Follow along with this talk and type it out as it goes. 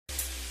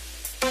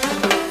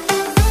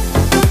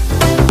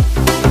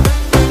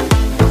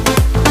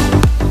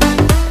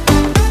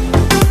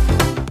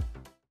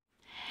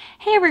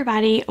Hey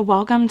everybody,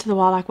 welcome to the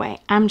Waldock Way.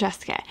 I'm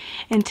Jessica,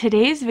 and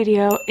today's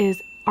video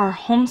is our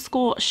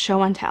Homeschool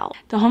Show and Tell.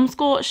 The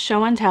Homeschool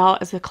Show and Tell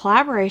is a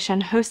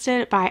collaboration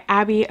hosted by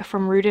Abby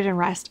from Rooted and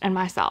Rest and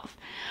myself.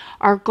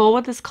 Our goal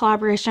with this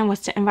collaboration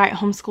was to invite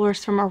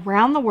homeschoolers from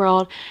around the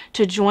world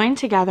to join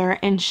together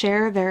and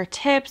share their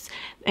tips,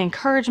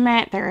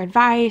 encouragement, their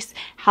advice,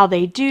 how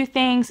they do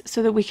things,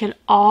 so that we could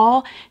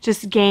all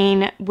just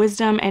gain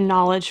wisdom and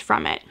knowledge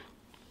from it.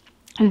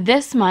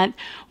 This month,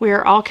 we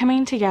are all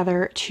coming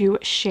together to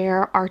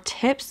share our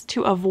tips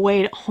to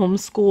avoid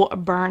homeschool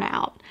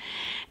burnout.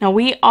 Now,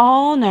 we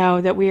all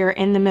know that we are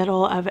in the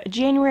middle of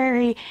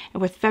January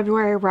with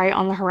February right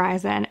on the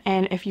horizon.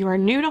 And if you are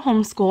new to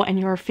homeschool and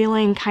you are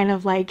feeling kind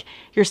of like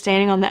you're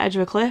standing on the edge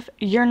of a cliff,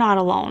 you're not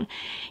alone.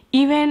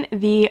 Even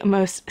the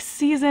most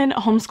seasoned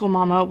homeschool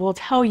mama will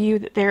tell you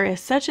that there is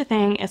such a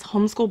thing as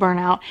homeschool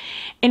burnout,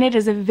 and it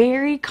is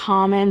very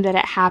common that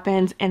it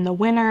happens in the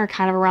winter,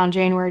 kind of around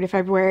January to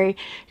February.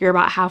 You're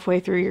about halfway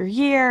through your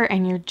year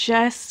and you're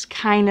just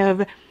kind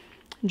of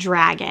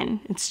dragging.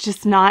 It's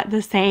just not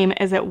the same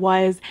as it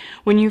was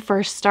when you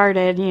first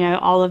started. You know,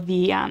 all of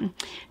the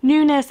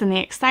newness and the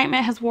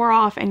excitement has wore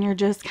off and you're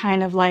just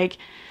kind of like,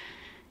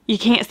 you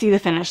can't see the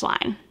finish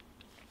line.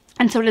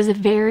 And so it is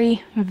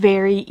very,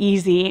 very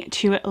easy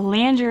to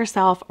land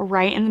yourself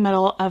right in the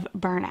middle of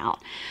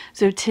burnout.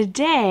 So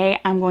today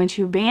I'm going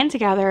to band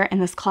together in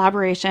this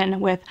collaboration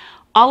with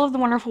all of the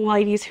wonderful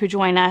ladies who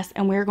join us,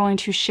 and we're going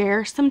to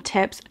share some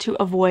tips to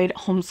avoid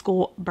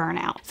homeschool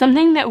burnout.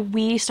 Something that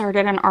we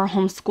started in our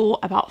homeschool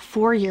about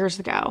 4 years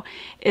ago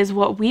is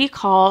what we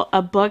call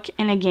a book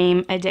and a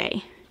game a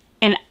day.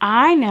 And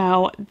I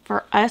know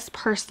for us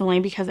personally,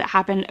 because it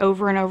happened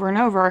over and over and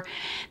over,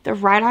 that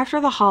right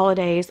after the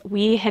holidays,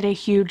 we hit a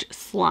huge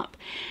slump.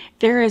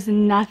 There is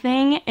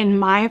nothing, in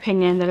my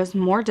opinion, that is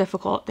more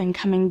difficult than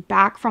coming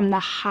back from the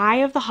high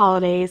of the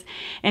holidays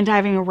and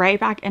diving right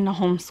back into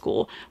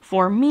homeschool.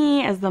 For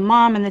me as the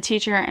mom and the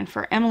teacher, and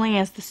for Emily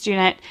as the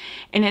student.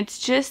 And it's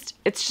just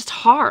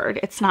hard.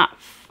 It's not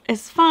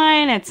as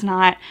fun. It's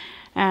not,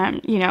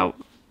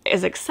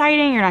 is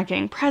exciting. You're not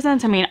getting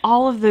presents. I mean,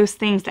 all of those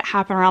things that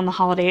happen around the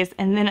holidays,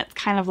 and then it's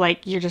kind of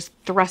like you're just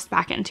thrust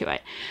back into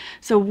it.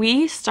 So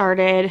we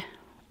started,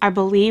 I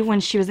believe,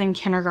 when she was in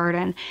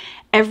kindergarten.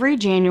 Every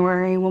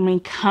January when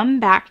we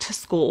come back to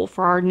school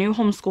for our new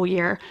homeschool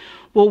year,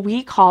 what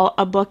we call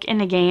a book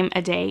and a game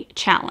a day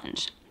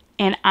challenge.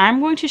 And I'm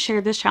going to share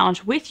this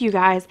challenge with you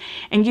guys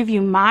and give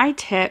you my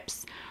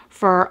tips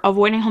for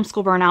avoiding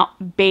homeschool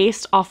burnout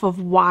based off of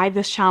why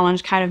this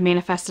challenge kind of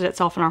manifested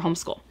itself in our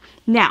homeschool.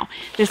 Now,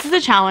 this is a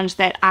challenge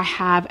that I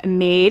have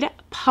made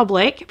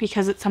public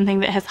because it's something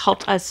that has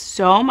helped us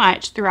so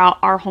much throughout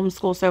our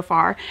homeschool so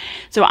far.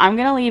 So I'm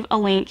going to leave a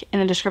link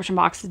in the description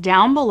box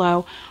down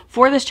below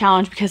for this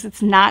challenge because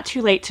it's not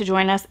too late to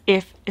join us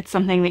if it's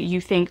something that you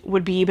think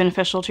would be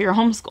beneficial to your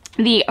homeschool.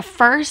 The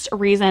first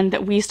reason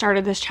that we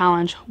started this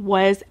challenge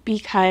was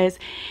because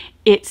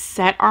it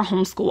set our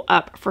homeschool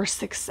up for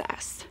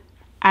success.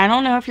 I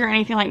don't know if you're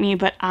anything like me,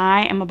 but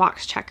I am a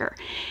box checker,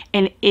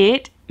 and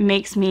it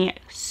makes me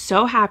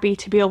so happy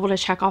to be able to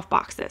check off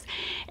boxes.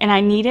 And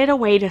I needed a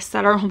way to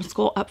set our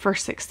homeschool up for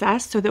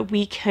success so that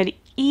we could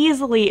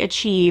easily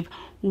achieve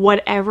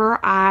whatever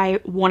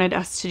I wanted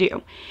us to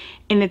do.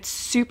 And it's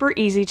super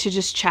easy to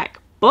just check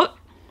book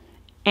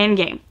and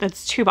game.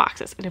 That's 2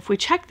 boxes. And if we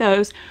check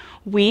those,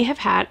 we have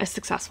had a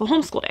successful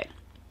homeschool day.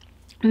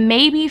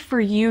 Maybe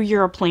for you,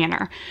 you're a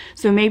planner.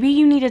 So maybe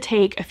you need to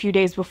take a few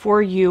days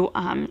before you,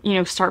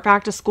 start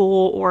back to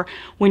school, or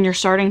when you're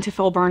starting to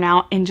feel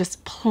burnout, and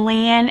just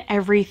plan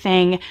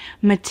everything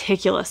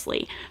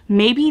meticulously.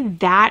 Maybe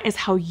that is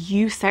how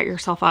you set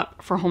yourself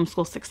up for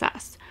homeschool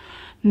success.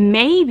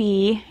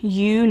 Maybe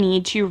you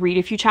need to read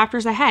a few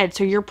chapters ahead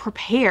so you're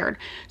prepared,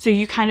 so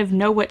you kind of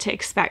know what to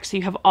expect, so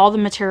you have all the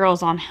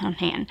materials on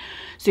hand,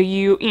 so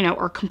you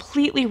are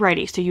completely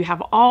ready, so you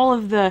have all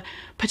of the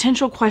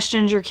potential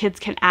questions your kids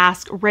can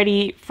ask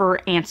ready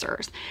for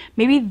answers.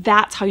 Maybe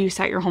that's how you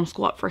set your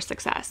homeschool up for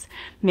success.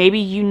 Maybe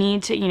you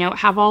need to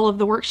have all of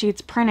the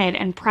worksheets printed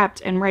and prepped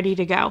and ready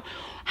to go.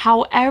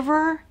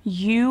 However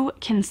you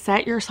can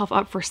set yourself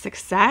up for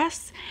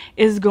success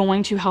is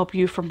going to help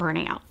you from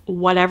burning out,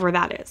 whatever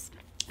that is.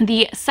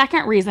 The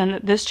second reason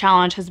that this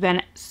challenge has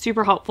been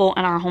super helpful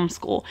in our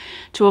homeschool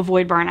to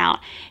avoid burnout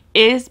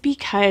is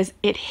because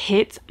it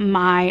hits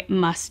my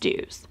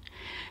must-dos.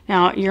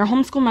 Now, your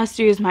homeschool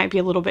must-dos might be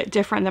a little bit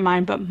different than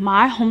mine, but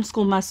my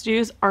homeschool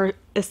must-dos are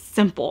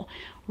simple.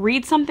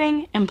 Read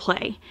something and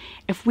play.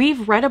 If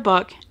we've read a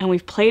book and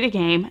we've played a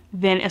game,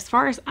 then as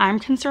far as I'm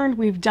concerned,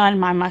 we've done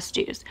my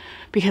must-dos,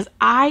 because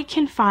I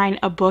can find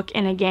a book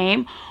and a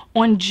game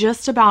on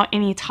just about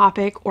any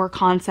topic or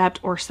concept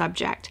or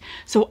subject.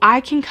 So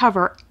I can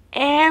cover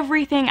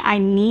everything I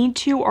need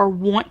to or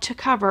want to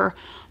cover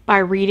by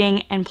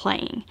reading and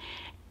playing.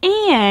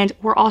 And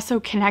we're also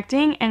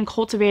connecting and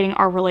cultivating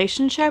our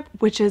relationship,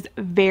 which is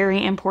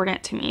very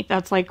important to me.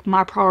 That's like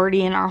my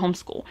priority in our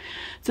homeschool.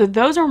 So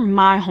those are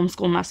my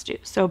homeschool must-do.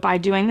 So by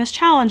doing this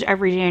challenge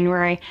every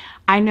January,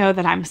 I know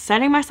that I'm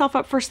setting myself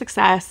up for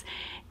success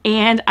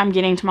and I'm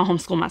getting to my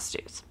homeschool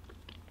must-dos.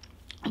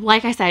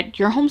 Like I said,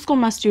 your homeschool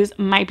must-dos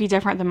might be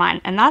different than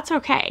mine, and that's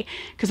okay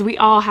because we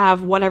all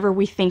have whatever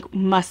we think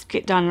must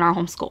get done in our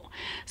homeschool.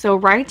 So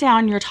write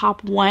down your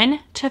top 1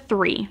 to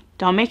 3.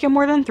 Don't make it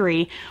more than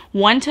 3.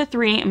 1 to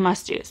 3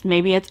 must-dos.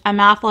 Maybe it's a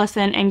math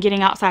lesson and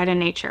getting outside in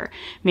nature.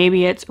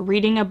 Maybe it's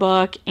reading a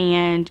book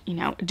and,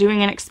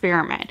 doing an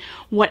experiment.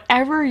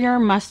 Whatever your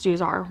must-dos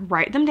are,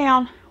 write them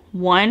down.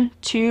 1,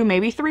 2,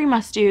 maybe 3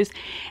 must-dos,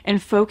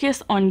 and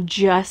focus on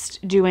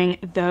just doing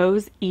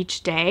those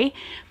each day,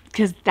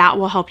 because that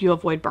will help you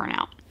avoid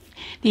burnout.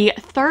 The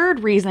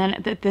third reason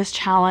that this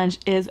challenge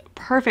is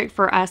perfect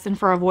for us and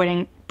for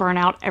avoiding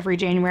burnout every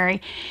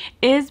January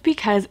is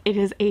because it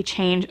is a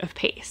change of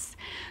pace.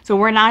 So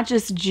we're not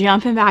just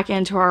jumping back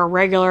into our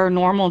regular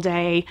normal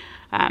day,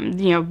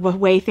 the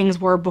way things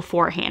were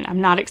beforehand.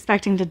 I'm not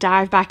expecting to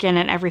dive back in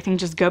and everything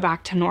just go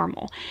back to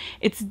normal.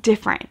 It's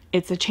different.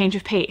 It's a change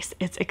of pace.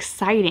 It's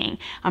exciting.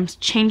 I'm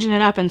changing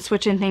it up and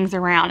switching things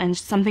around, and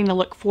something to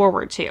look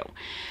forward to.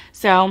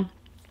 So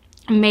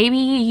maybe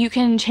you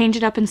can change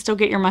it up and still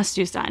get your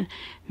must-dos done.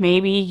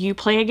 Maybe you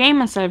play a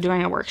game instead of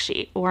doing a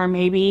worksheet. Or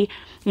maybe,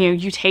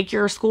 you take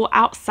your school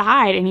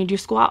outside and you do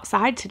school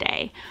outside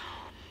today.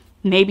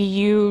 Maybe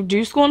you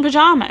do school in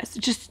pajamas.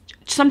 Just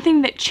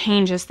something that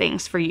changes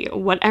things for you.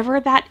 Whatever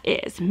that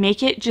is,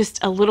 make it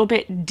just a little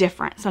bit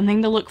different.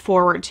 Something to look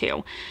forward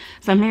to.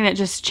 Something that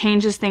just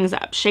changes things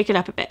up. Shake it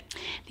up a bit.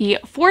 The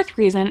fourth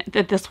reason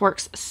that this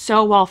works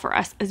so well for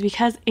us is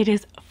because it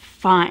is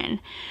fun.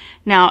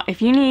 Now,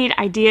 if you need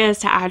ideas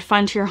to add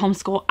fun to your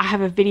homeschool, I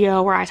have a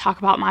video where I talk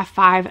about my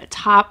 5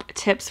 top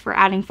tips for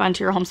adding fun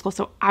to your homeschool,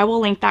 so I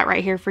will link that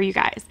right here for you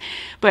guys.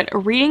 But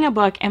reading a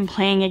book and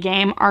playing a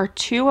game are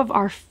 2 of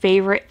our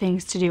favorite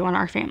things to do in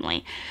our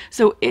family.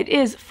 So it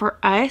is, for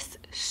us,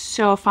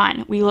 so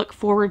fun. We look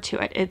forward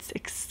to it. It's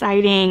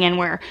exciting, and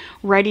we're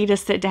ready to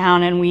sit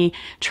down and we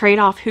trade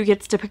off who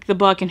gets to pick the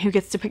book and who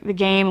gets to pick the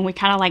game, and we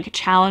kind of like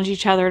challenge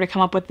each other to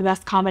come up with the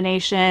best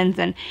combinations,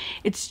 and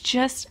it's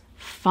just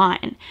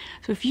fun.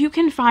 So if you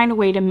can find a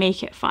way to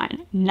make it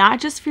fun, not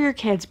just for your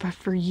kids, but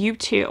for you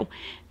too,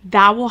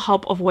 that will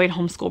help avoid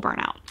homeschool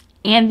burnout.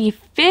 And the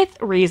 5th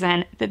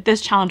reason that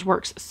this challenge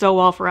works so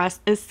well for us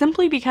is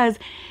simply because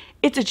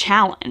it's a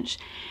challenge.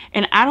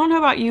 And I don't know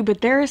about you,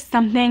 but there is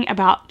something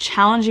about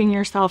challenging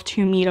yourself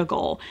to meet a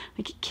goal.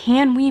 Like,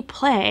 can we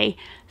play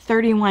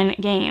 31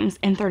 games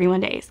in 31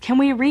 days? Can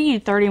we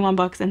read 31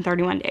 books in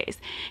 31 days?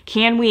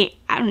 Can we,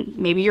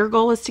 maybe your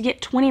goal is to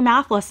get 20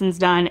 math lessons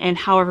done in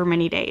however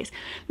many days.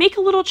 Make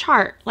a little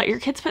chart. Let your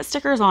kids put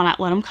stickers on it.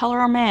 Let them color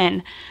them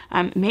in.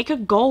 Make a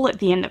goal at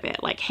the end of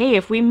it. Like, hey,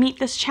 if we meet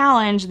this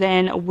challenge,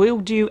 then we'll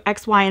do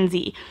X, Y, and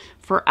Z.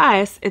 For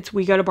us, it's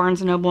we go to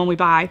Barnes & Noble and we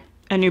buy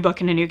a new book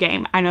and a new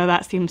game. I know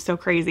that seems so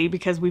crazy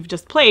because we've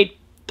just played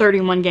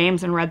 31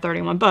 games and read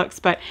 31 books,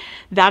 but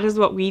that is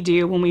what we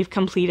do when we've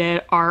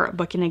completed our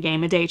book and a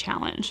game a day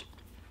challenge.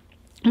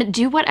 But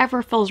do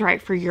whatever feels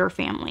right for your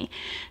family.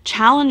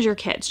 Challenge your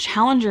kids,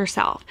 challenge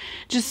yourself.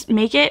 Just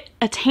make it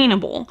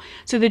attainable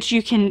so that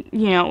you can,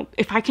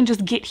 if I can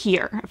just get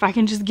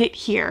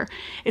here,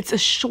 it's a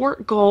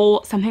short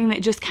goal, something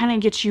that just kind of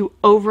gets you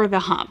over the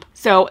hump.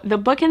 So the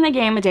book and the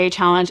game a day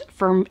challenge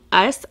for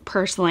us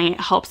personally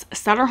helps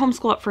set our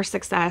homeschool up for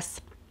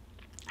success,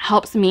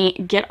 helps me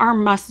get our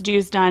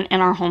must-dos done in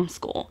our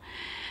homeschool,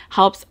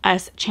 helps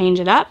us change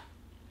it up,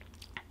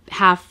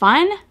 have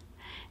fun,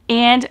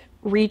 and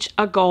reach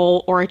a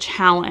goal or a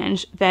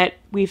challenge that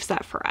we've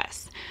set for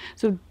us.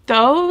 So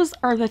those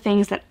are the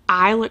things that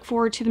I look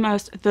forward to the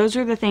most. Those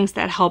are the things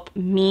that help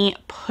me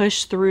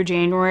push through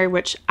January,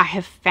 which I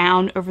have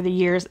found over the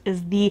years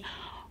is the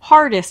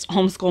hardest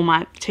homeschool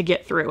month to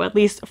get through, at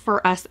least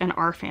for us and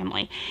our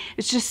family.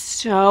 It's just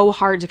so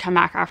hard to come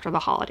back after the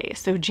holidays.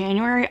 So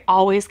January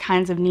always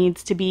kinds of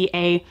needs to be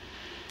a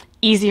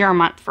easier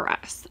month for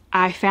us.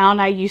 I found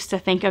I used to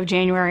think of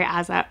January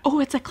as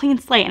it's a clean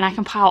slate and I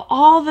can pile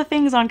all the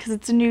things on because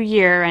it's a new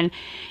year, and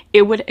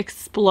it would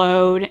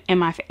explode in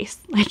my face.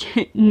 Like,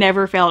 it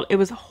never failed. It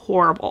was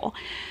horrible.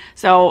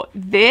 So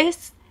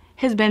this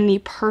has been the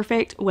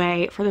perfect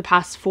way for the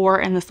past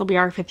 4, and this will be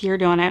our 5th year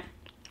doing it,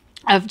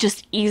 of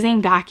just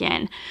easing back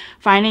in,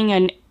 finding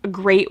a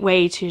great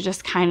way to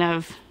just kind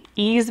of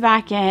ease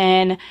back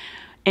in,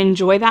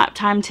 enjoy that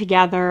time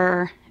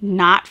together,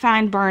 not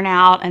find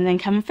burnout, and then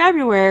come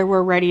February,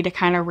 we're ready to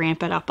kind of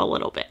ramp it up a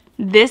little bit.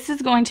 This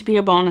is going to be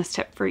a bonus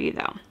tip for you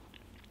though.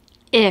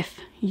 If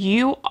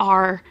you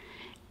are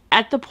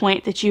at the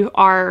point that you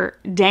are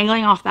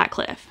dangling off that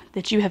cliff,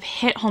 that you have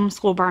hit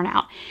homeschool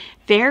burnout,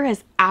 there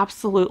is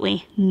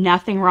absolutely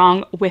nothing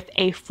wrong with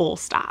a full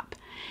stop.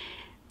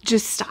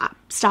 Just stop.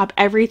 Stop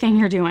everything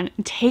you're doing.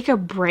 Take a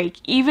break.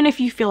 Even if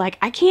you feel like,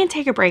 I can't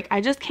take a break,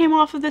 I just came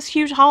off of this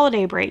huge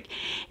holiday break.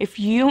 If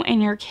you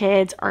and your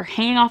kids are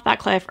hanging off that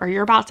cliff, or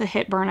you're about to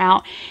hit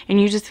burnout and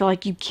you just feel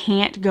like you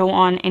can't go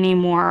on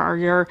anymore, or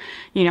you're,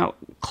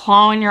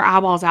 clawing your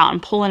eyeballs out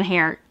and pulling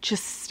hair,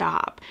 just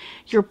stop.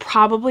 You're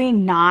probably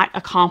not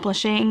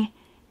accomplishing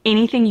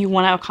anything you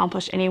want to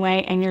accomplish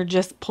anyway, and you're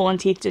just pulling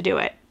teeth to do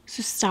it.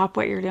 So stop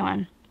what you're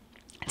doing.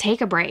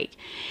 take a break.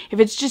 If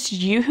it's just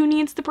you who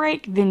needs the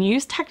break, then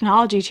use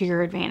technology to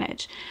your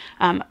advantage.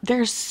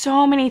 There's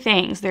so many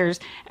things. There's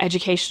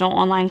educational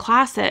online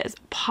classes,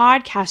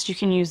 podcasts you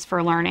can use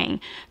for learning,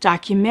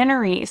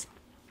 documentaries.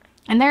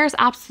 And there's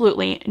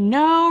absolutely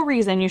no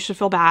reason you should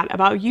feel bad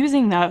about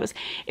using those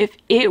if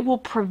it will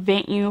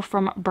prevent you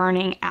from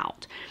burning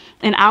out.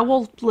 And I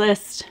will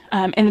list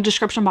in the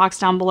description box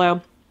down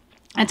below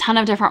a ton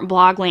of different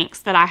blog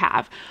links that I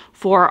have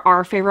for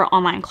our favorite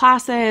online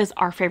classes,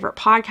 our favorite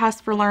podcasts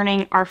for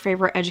learning, our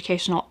favorite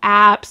educational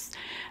apps,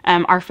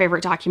 our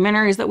favorite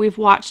documentaries that we've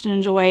watched and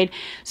enjoyed,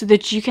 so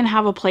that you can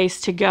have a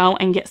place to go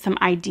and get some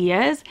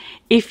ideas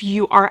if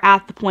you are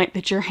at the point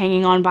that you're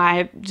hanging on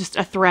by just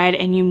a thread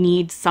and you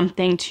need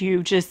something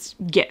to just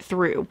get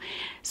through.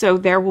 So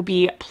there will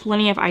be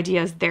plenty of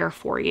ideas there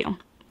for you.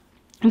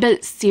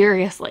 But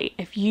seriously,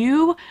 if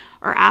you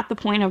are at the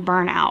point of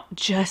burnout,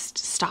 just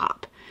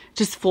stop.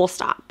 Just full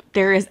stop.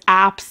 There is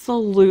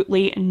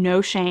absolutely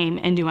no shame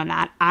in doing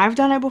that. I've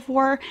done it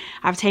before.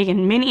 I've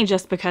taken many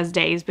just because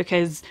days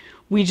because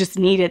we just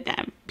needed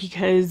them,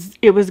 because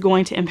it was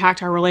going to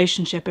impact our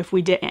relationship if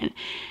we didn't.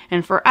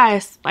 And for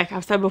us, like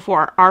I've said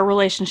before, our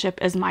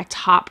relationship is my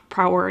top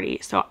priority.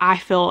 So I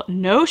feel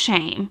no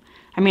shame.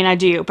 I mean, I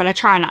do, but I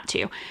try not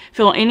to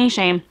feel any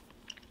shame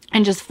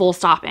in just full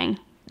stopping.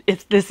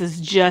 If this is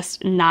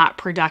just not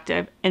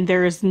productive and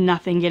there is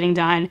nothing getting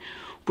done,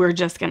 we're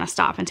just going to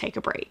stop and take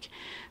a break.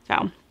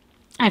 So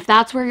if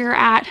that's where you're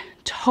at,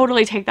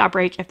 totally take that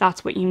break if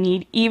that's what you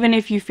need. Even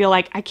if you feel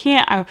like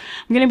I'm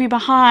going to be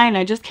behind,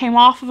 I just came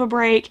off of a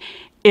break,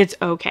 it's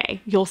okay.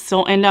 You'll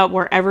still end up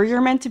wherever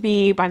you're meant to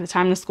be by the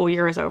time the school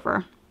year is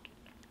over.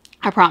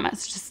 I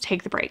promise, just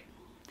take the break.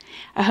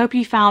 I hope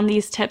you found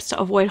these tips to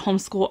avoid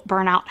homeschool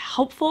burnout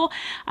helpful.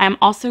 I'm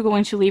also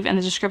going to leave in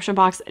the description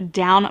box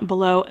down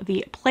below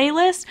the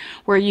playlist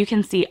where you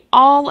can see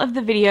all of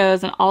the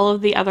videos and all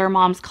of the other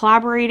moms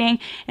collaborating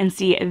and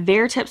see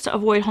their tips to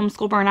avoid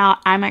homeschool burnout.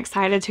 I'm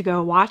excited to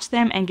go watch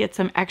them and get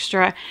some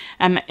extra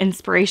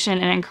inspiration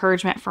and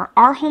encouragement for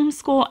our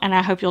homeschool, and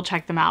I hope you'll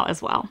check them out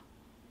as well.